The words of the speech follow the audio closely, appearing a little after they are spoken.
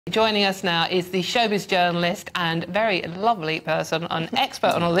Joining us now is the showbiz journalist and very lovely person, an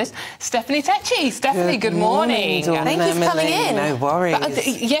expert on all this, Stephanie Takyi. Stephanie, good morning. Thank you for coming in. No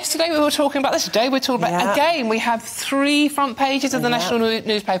worries. Yesterday we were talking about this. Today we're talking about, again, we have 3 front pages of the national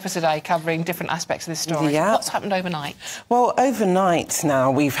newspaper today covering different aspects of this story. What's happened overnight? Well, overnight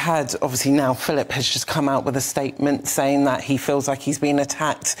now, we've had, obviously now Phillip has just come out with a statement saying that he feels like he's been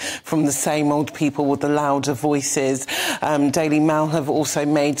attacked from the same old people with the louder voices. Daily Mail have also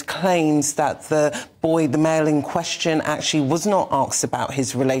made claims that the male in question, actually was not asked about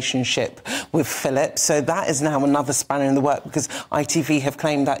his relationship with Phillip. So that is now another spanner in the work, because ITV have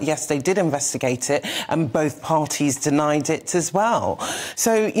claimed that, yes, they did investigate it, and both parties denied it as well.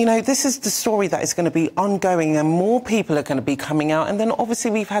 So, you know, this is the story that is going to be ongoing, and more people are going to be coming out. And then, obviously,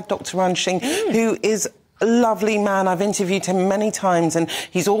 we've had Dr. Ranshing, who is a lovely man. I've interviewed him many times and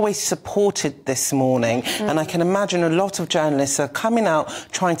he's always supported this morning. And I can imagine a lot of journalists are coming out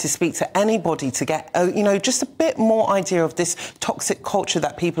trying to speak to anybody to get, you know, just a bit more idea of this toxic culture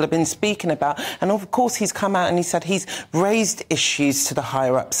that people have been speaking about. And of course, he's come out and he said he's raised issues to the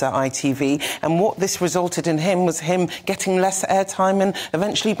higher-ups at ITV, and what this resulted in him was him getting less airtime and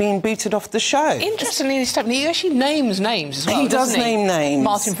eventually being booted off the show. Interestingly, he actually names names as well. He does name names.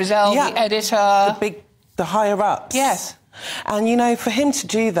 Martin Frizzell, the editor. The higher-ups. Yes. And, you know, for him to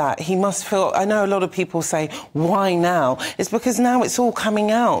do that, he must feel... I know a lot of people say, why now? It's because now it's all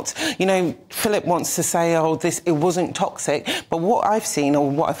coming out. You know, Phillip wants to say, oh, it wasn't toxic. But what I've seen, or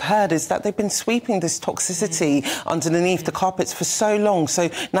what I've heard, is that they've been sweeping this toxicity underneath the carpets for so long. So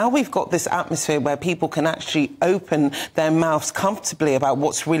now we've got this atmosphere where people can actually open their mouths comfortably about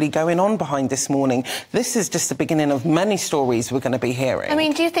what's really going on behind this morning. This is just the beginning of many stories we're going to be hearing. I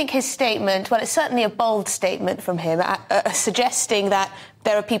mean, do you think his statement... Well, it's certainly a bold statement from him, suggesting that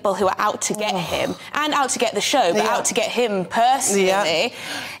there are people who are out to get him and out to get the show, but out to get him personally.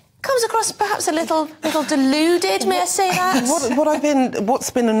 Comes across perhaps a little deluded, may I say that? What's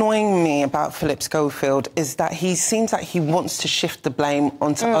been annoying me about Phillip Schofield is that he seems like he wants to shift the blame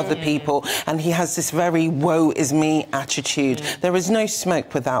onto other people, and he has this very woe is me attitude. There is no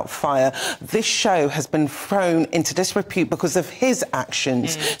smoke without fire. This show has been thrown into disrepute because of his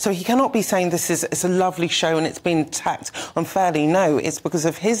actions. So he cannot be saying it's a lovely show and it's been attacked unfairly. No, it's because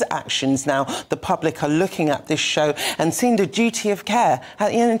of his actions now. The public are looking at this show and seeing the duty of care. At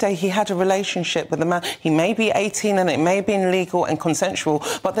the end of the day, he had a relationship with a man. He may be 18 and it may have been legal and consensual,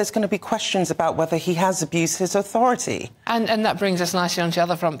 but there's going to be questions about whether he has abused his authority. And that brings us nicely onto the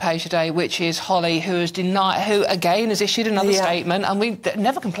other front page today, which is Holly, who again has issued another statement, and we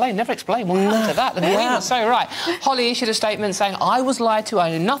never complain, never explain what happened to that. The Queen was so right. Holly issued a statement saying, I was lied to, I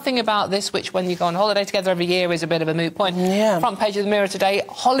knew nothing about this, which when you go on holiday together every year is a bit of a moot point. Front page of the Mirror today,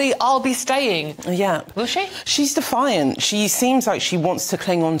 Holly, I'll be staying. Will she? She's defiant. She seems like she wants to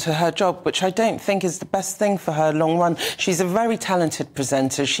cling on to her job, which I don't think is the best thing for her long run. She's a very talented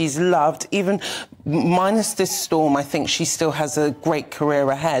presenter. She's loved. Even minus this storm, I think she still has a great career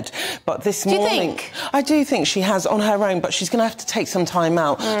ahead. But this morning... Do you think? I do think she has on her own, but she's going to have to take some time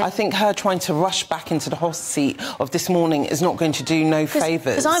out. I think her trying to rush back into the hot seat of this morning is not going to do no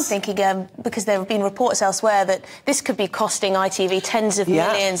favours. Because I'm thinking, because there have been reports elsewhere that this could be costing ITV tens of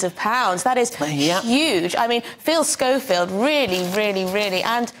millions of pounds. That is huge. I mean, Phil Schofield really,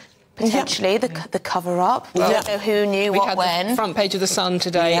 and potentially the cover-up. We don't know who knew what when. The front page of the Sun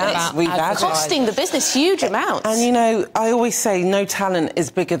today about costing the business huge amounts. And, you know, I always say no talent is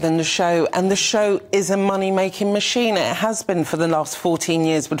bigger than the show, and the show is a money-making machine. It has been for the last 14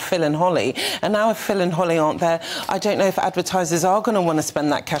 years with Phil and Holly. And now if Phil and Holly aren't there, I don't know if advertisers are going to want to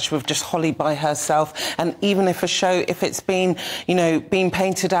spend that cash with just Holly by herself. And even if a show, if it's been, you know, being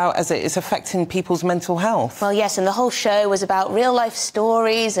painted out as it is affecting people's mental health. Well, yes, and the whole show was about real-life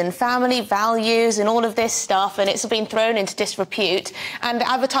stories and family values and all of this stuff, and it's been thrown into disrepute, and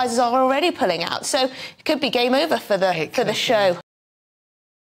advertisers are already pulling out. So it could be game over for the show.